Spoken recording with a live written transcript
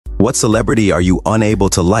What celebrity are you unable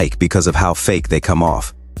to like because of how fake they come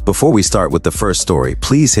off? Before we start with the first story,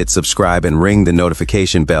 please hit subscribe and ring the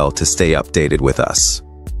notification bell to stay updated with us.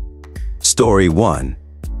 Story 1.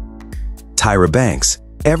 Tyra Banks.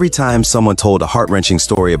 Every time someone told a heart-wrenching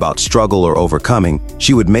story about struggle or overcoming,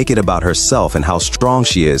 she would make it about herself and how strong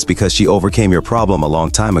she is because she overcame your problem a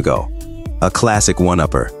long time ago. A classic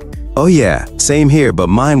one-upper. Oh yeah, same here, but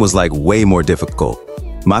mine was like way more difficult.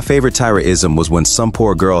 My favorite Tyra-ism was when some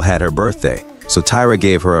poor girl had her birthday, so Tyra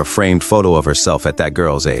gave her a framed photo of herself at that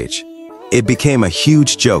girl's age. It became a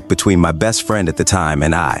huge joke between my best friend at the time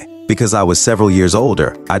and I. Because I was several years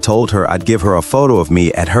older, I told her I'd give her a photo of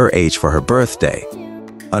me at her age for her birthday.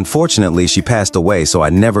 Unfortunately, she passed away, so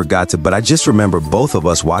I never got to, but I just remember both of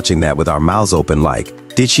us watching that with our mouths open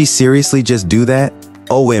like, did she seriously just do that?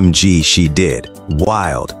 OMG, she did.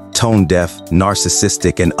 Wild, tone-deaf,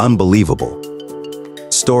 narcissistic, and unbelievable.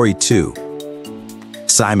 Story 2.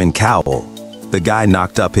 Simon Cowell. The guy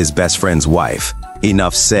knocked up his best friend's wife.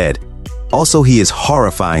 Enough said. Also, he is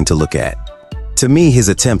horrifying to look at. To me, his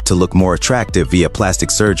attempt to look more attractive via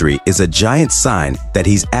plastic surgery is a giant sign that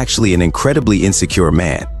he's actually an incredibly insecure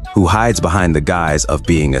man who hides behind the guise of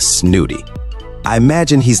being a snooty. I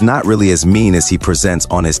imagine he's not really as mean as he presents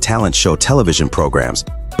on his talent show television programs,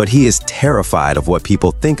 but he is terrified of what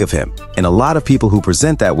people think of him, and a lot of people who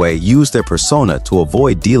present that way use their persona to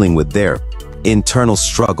avoid dealing with their internal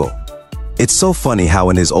struggle. It's so funny how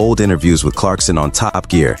in his old interviews with Clarkson on Top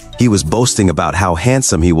Gear, he was boasting about how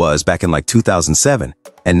handsome he was back in like 2007,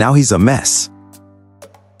 and now he's a mess.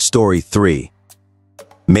 Story 3.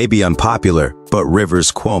 Maybe unpopular, but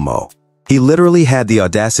Rivers Cuomo. He literally had the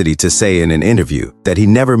audacity to say in an interview that he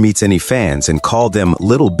never meets any fans and called them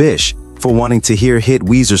Little Bish for wanting to hear hit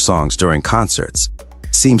Weezer songs during concerts.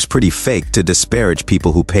 Seems pretty fake to disparage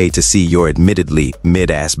people who pay to see your admittedly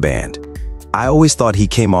mid-ass band. I always thought he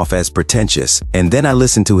came off as pretentious, and then I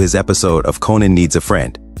listened to his episode of Conan Needs a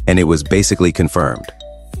Friend, and it was basically confirmed.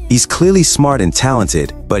 He's clearly smart and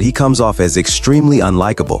talented, but he comes off as extremely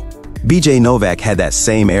unlikable. BJ Novak had that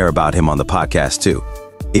same air about him on the podcast too.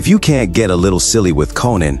 If you can't get a little silly with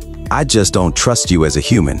Conan, I just don't trust you as a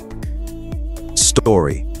human.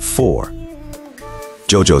 Story 4.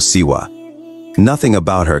 JoJo Siwa. Nothing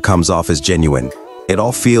about her comes off as genuine. It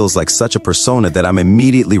all feels like such a persona that I'm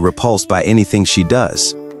immediately repulsed by anything she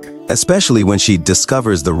does. Especially when she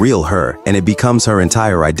discovers the real her and it becomes her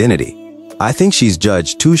entire identity. I think she's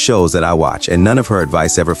judged 2 shows that I watch and none of her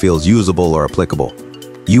advice ever feels usable or applicable.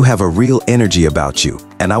 You have a real energy about you,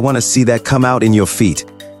 and I want to see that come out in your feet.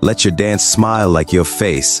 Let your dance smile like your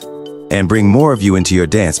face, and bring more of you into your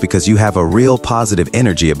dance because you have a real positive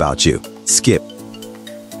energy about you. Skip.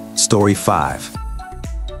 Story 5.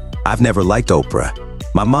 I've never liked Oprah.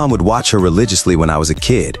 My mom would watch her religiously when I was a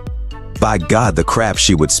kid. By God, the crap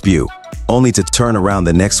she would spew, only to turn around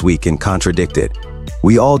the next week and contradict it.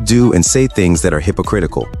 We all do and say things that are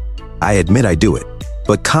hypocritical. I admit I do it,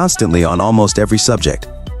 but constantly on almost every subject.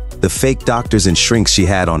 The fake doctors and shrinks she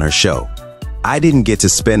had on her show. I didn't get to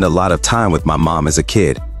spend a lot of time with my mom as a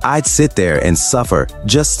kid. I'd sit there and suffer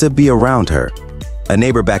just to be around her. A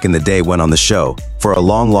neighbor back in the day went on the show for a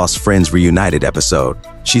long-lost friends reunited episode.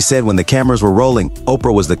 She said when the cameras were rolling,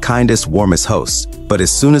 Oprah was the kindest, warmest host. But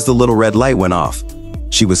as soon as the little red light went off,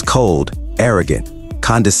 she was cold, arrogant,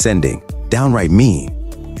 condescending, downright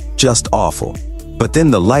mean. Just awful. But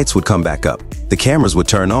then the lights would come back up. The cameras would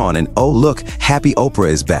turn on and oh look, happy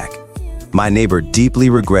Oprah is back. My neighbor deeply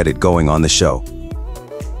regretted going on the show.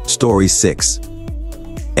 Story 6.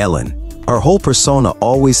 Ellen. Her whole persona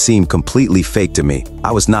always seemed completely fake to me.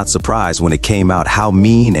 I was not surprised when it came out how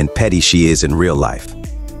mean and petty she is in real life.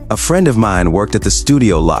 A friend of mine worked at the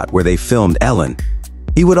studio lot where they filmed Ellen.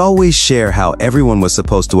 He would always share how everyone was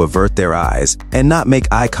supposed to avert their eyes and not make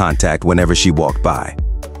eye contact whenever she walked by.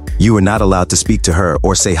 You were not allowed to speak to her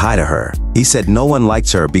or say hi to her. He said no one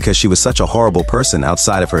liked her because she was such a horrible person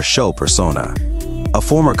outside of her show persona. A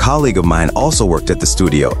former colleague of mine also worked at the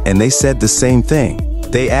studio, and they said the same thing.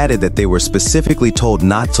 They added that they were specifically told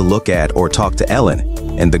not to look at or talk to Ellen,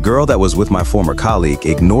 and the girl that was with my former colleague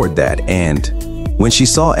ignored that, and when she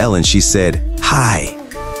saw Ellen, she said, "Hi."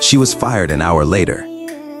 She was fired an hour later.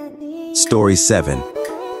 Story 7.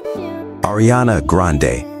 Ariana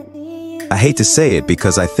Grande. I hate to say it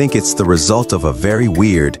because I think it's the result of a very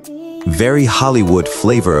weird, very Hollywood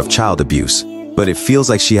flavor of child abuse, but it feels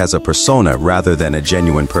like she has a persona rather than a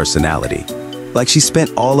genuine personality. Like she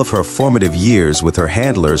spent all of her formative years with her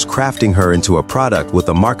handlers crafting her into a product with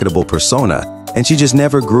a marketable persona, and she just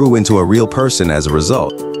never grew into a real person as a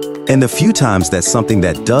result. And the few times that something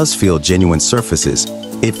that does feel genuine surfaces,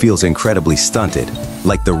 It feels incredibly stunted,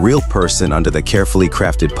 like the real person under the carefully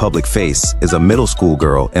crafted public face is a middle school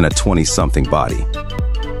girl in a 20-something body.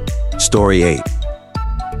 Story 8.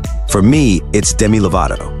 For me, it's Demi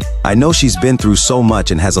Lovato. I know she's been through so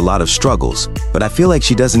much and has a lot of struggles, but I feel like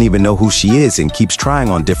she doesn't even know who she is and keeps trying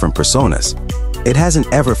on different personas. It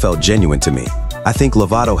hasn't ever felt genuine to me. I think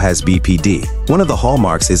Lovato has BPD. One of the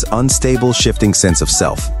hallmarks is unstable, shifting sense of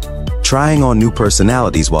self. Trying on new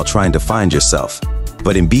personalities while trying to find yourself.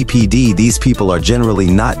 But in BPD, these people are generally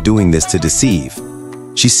not doing this to deceive.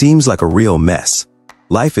 She seems like a real mess.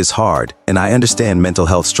 Life is hard, and I understand mental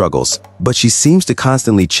health struggles, but she seems to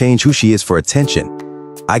constantly change who she is for attention.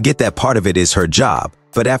 I get that part of it is her job,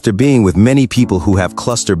 but after being with many people who have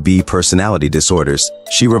cluster B personality disorders,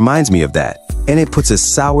 she reminds me of that, and it puts a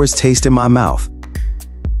sour taste in my mouth.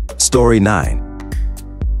 Story 9.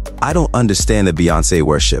 I don't understand the Beyoncé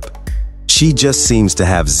worship. She just seems to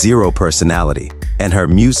have zero personality, and her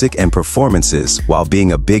music and performances, while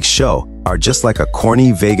being a big show, are just like a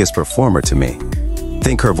corny Vegas performer to me.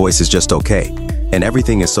 Think her voice is just okay, and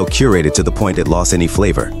everything is so curated to the point it lost any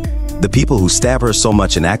flavor. The people who stab her so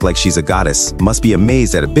much and act like she's a goddess must be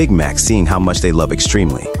amazed at a Big Mac seeing how much they love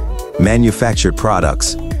Extremely. Manufactured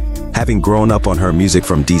products. Having grown up on her music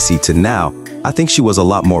from DC to now, I think she was a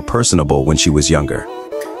lot more personable when she was younger.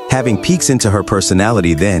 Having peeks into her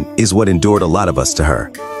personality then is what endured a lot of us to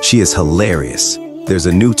her. She is hilarious. There's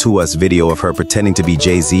a new To Us video of her pretending to be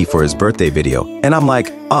Jay-Z for his birthday video, and I'm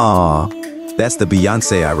like, "Aww, that's the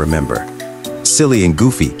Beyoncé I remember." Silly and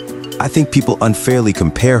goofy. I think people unfairly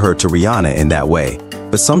compare her to Rihanna in that way,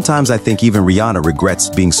 but sometimes I think even Rihanna regrets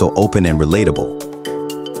being so open and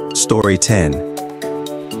relatable. Story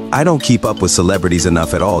 10. I don't keep up with celebrities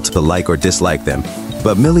enough at all to like or dislike them,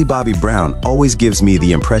 but Millie Bobby Brown always gives me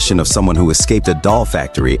the impression of someone who escaped a doll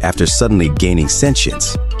factory after suddenly gaining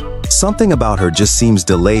sentience. Something about her just seems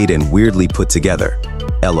delayed and weirdly put together.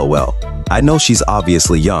 LOL. I know she's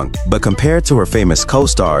obviously young, but compared to her famous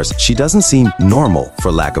co-stars, she doesn't seem normal, for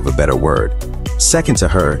lack of a better word. Second to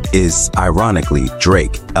her is, ironically,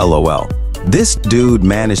 Drake. LOL. This dude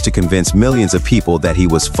managed to convince millions of people that he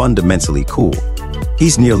was fundamentally cool.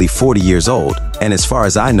 He's nearly 40 years old, and as far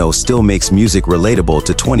as I know, still makes music relatable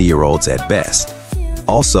to 20-year-olds at best.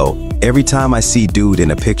 Also, every time I see dude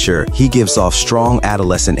in a picture, he gives off strong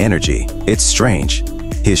adolescent energy. It's strange.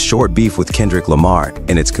 His short beef with Kendrick Lamar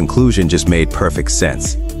and its conclusion just made perfect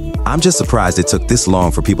sense. I'm just surprised it took this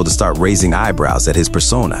long for people to start raising eyebrows at his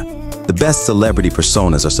persona. The best celebrity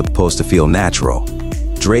personas are supposed to feel natural.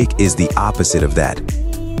 Drake is the opposite of that.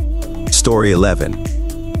 Story 11.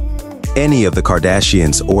 Any of the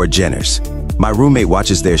Kardashians or Jenners. My roommate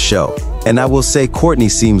watches their show, and I will say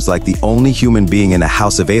Kourtney seems like the only human being in a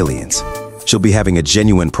house of aliens. She'll be having a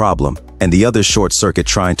genuine problem, and the other short-circuit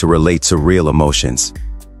trying to relate to real emotions.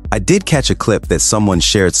 I did catch a clip that someone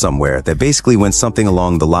shared somewhere that basically went something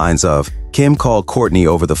along the lines of, Kim called Kourtney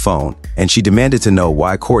over the phone, and she demanded to know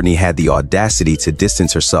why Kourtney had the audacity to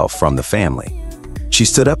distance herself from the family. She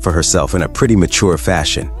stood up for herself in a pretty mature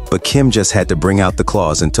fashion, but Kim just had to bring out the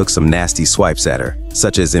claws and took some nasty swipes at her,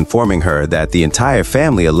 such as informing her that the entire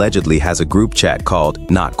family allegedly has a group chat called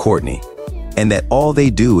Not Kourtney, and that all they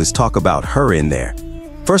do is talk about her in there.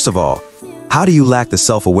 First of all, how do you lack the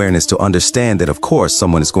self-awareness to understand that of course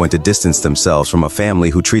someone is going to distance themselves from a family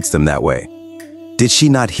who treats them that way? Did she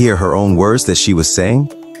not hear her own words that she was saying?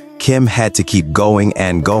 Kim had to keep going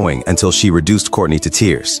and going until she reduced Kourtney to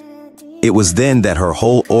tears. It was then that her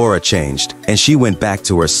whole aura changed, and she went back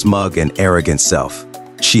to her smug and arrogant self.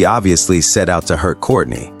 She obviously set out to hurt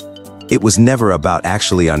Kourtney. It was never about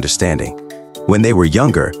actually understanding. When they were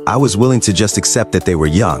younger, I was willing to just accept that they were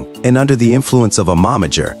young, and under the influence of a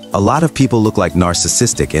momager, a lot of people look like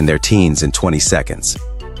narcissistic in their teens in 20 seconds.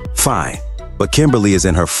 Fine, but Kimberly is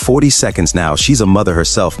in her 40 seconds now. She's a mother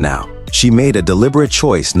herself now. She made a deliberate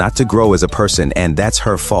choice not to grow as a person, and that's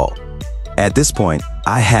her fault. At this point,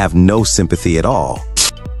 I have no sympathy at all.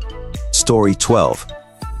 Story 12.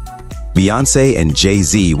 Beyoncé and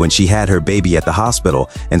Jay-Z when she had her baby at the hospital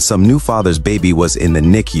and some new father's baby was in the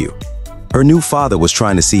NICU. Her new father was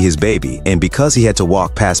trying to see his baby, and because he had to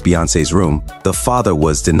walk past Beyoncé's room, the father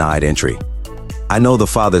was denied entry. I know the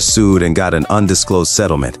father sued and got an undisclosed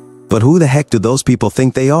settlement, but who the heck do those people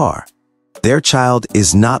think they are? Their child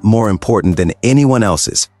is not more important than anyone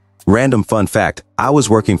else's. Random fun fact, I was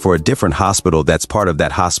working for a different hospital that's part of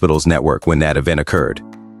that hospital's network when that event occurred.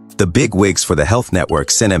 The bigwigs for the health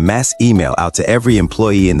network sent a mass email out to every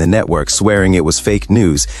employee in the network swearing it was fake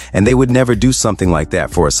news and they would never do something like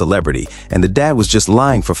that for a celebrity, and the dad was just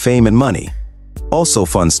lying for fame and money. Also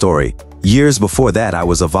fun story, years before that I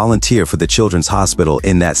was a volunteer for the Children's Hospital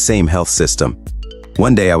in that same health system.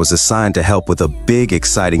 One day I was assigned to help with a big,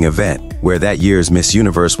 exciting event where that year's Miss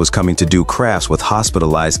Universe was coming to do crafts with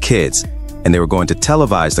hospitalized kids, and they were going to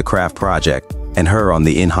televise the craft project and her on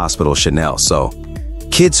the in-hospital Chanel, so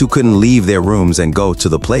kids who couldn't leave their rooms and go to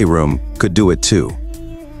the playroom could do it too.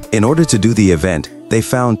 In order to do the event, they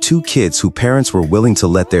found 2 kids whose parents were willing to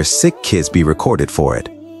let their sick kids be recorded for it.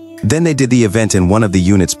 Then they did the event in one of the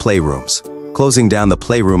unit's playrooms, closing down the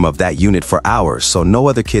playroom of that unit for hours so no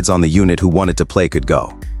other kids on the unit who wanted to play could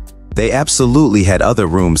go. They absolutely had other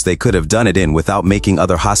rooms they could have done it in without making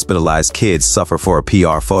other hospitalized kids suffer for a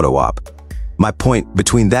PR photo op. My point,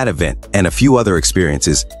 between that event and a few other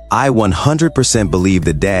experiences, I 100% believe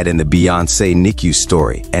the dad in the Beyoncé NICU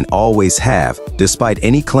story, and always have, despite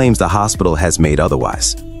any claims the hospital has made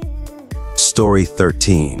otherwise. Story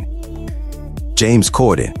 13. James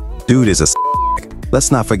Corden. Dude is a Let's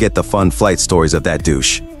not forget the fun flight stories of that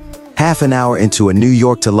douche. Half an hour into a New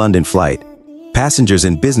York to London flight, passengers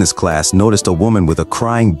in business class noticed a woman with a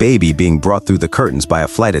crying baby being brought through the curtains by a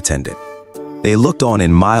flight attendant. They looked on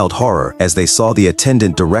in mild horror as they saw the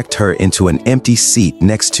attendant direct her into an empty seat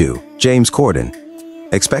next to James Corden.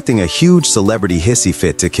 Expecting a huge celebrity hissy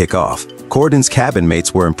fit to kick off, Corden's cabin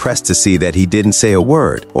mates were impressed to see that he didn't say a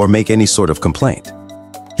word or make any sort of complaint.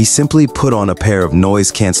 He simply put on a pair of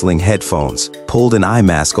noise-canceling headphones, pulled an eye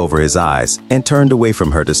mask over his eyes, and turned away from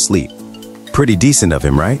her to sleep. Pretty decent of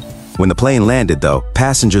him, right? When the plane landed, though,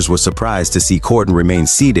 passengers were surprised to see Corden remain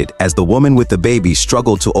seated as the woman with the baby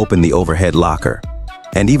struggled to open the overhead locker.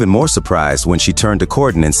 And even more surprised when she turned to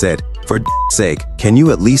Corden and said, "For d***'s sake, can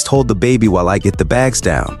you at least hold the baby while I get the bags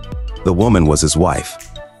down?" The woman was his wife.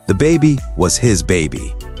 The baby was his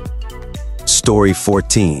baby. Story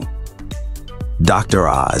 14. Dr.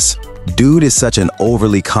 Oz. Dude is such an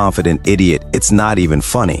overly confident idiot, it's not even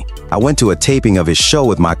funny. I went to a taping of his show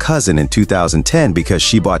with my cousin in 2010 because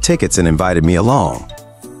she bought tickets and invited me along.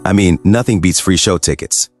 I mean, nothing beats free show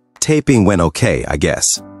tickets. Taping went okay, I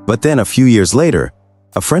guess. But then a few years later,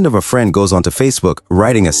 a friend of a friend goes onto Facebook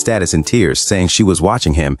writing a status in tears saying she was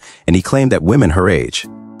watching him and he claimed that women her age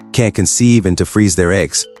can't conceive and to freeze their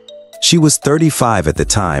eggs. She was 35 at the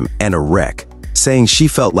time and a wreck, saying she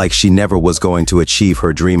felt like she never was going to achieve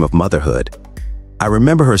her dream of motherhood. I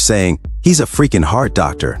remember her saying, "He's a freaking heart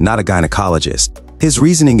doctor, not a gynecologist. His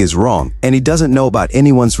reasoning is wrong, and he doesn't know about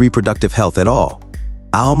anyone's reproductive health at all."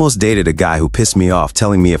 I almost dated a guy who pissed me off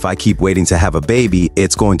telling me if I keep waiting to have a baby,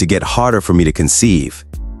 it's going to get harder for me to conceive.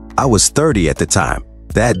 I was 30 at the time.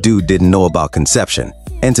 That dude didn't know about conception.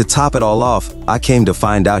 And to top it all off, I came to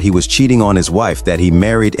find out he was cheating on his wife that he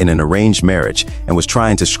married in an arranged marriage and was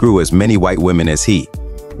trying to screw as many white women as he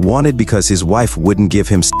wanted because his wife wouldn't give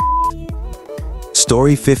him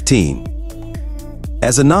Story 15.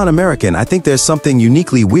 As a non-American, I think there's something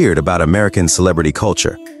uniquely weird about American celebrity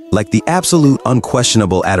culture, like the absolute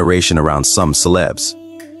unquestionable adoration around some celebs.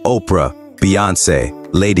 Oprah, Beyoncé,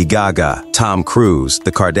 Lady Gaga, Tom Cruise,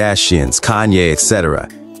 the Kardashians, Kanye, etc.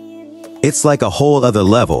 It's like a whole other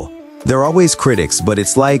level. There are always critics, but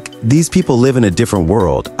it's like these people live in a different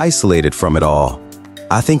world, isolated from it all.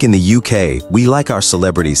 I think in the UK, we like our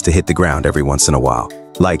celebrities to hit the ground every once in a while.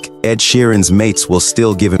 Like Ed Sheeran's mates will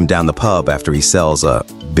still give him down the pub after he sells a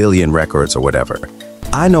billion records or whatever.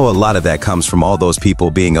 I know a lot of that comes from all those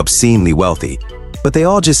people being obscenely wealthy, but they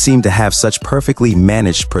all just seem to have such perfectly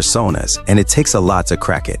managed personas, and it takes a lot to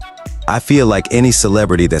crack it. I feel like any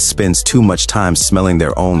celebrity that spends too much time smelling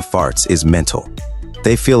their own farts is mental.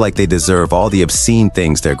 They feel like they deserve all the obscene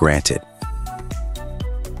things they're granted.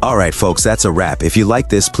 Alright folks, that's a wrap. If you like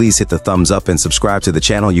this, please hit the thumbs up and subscribe to the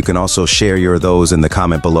channel. You can also share your those in the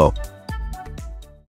comment below.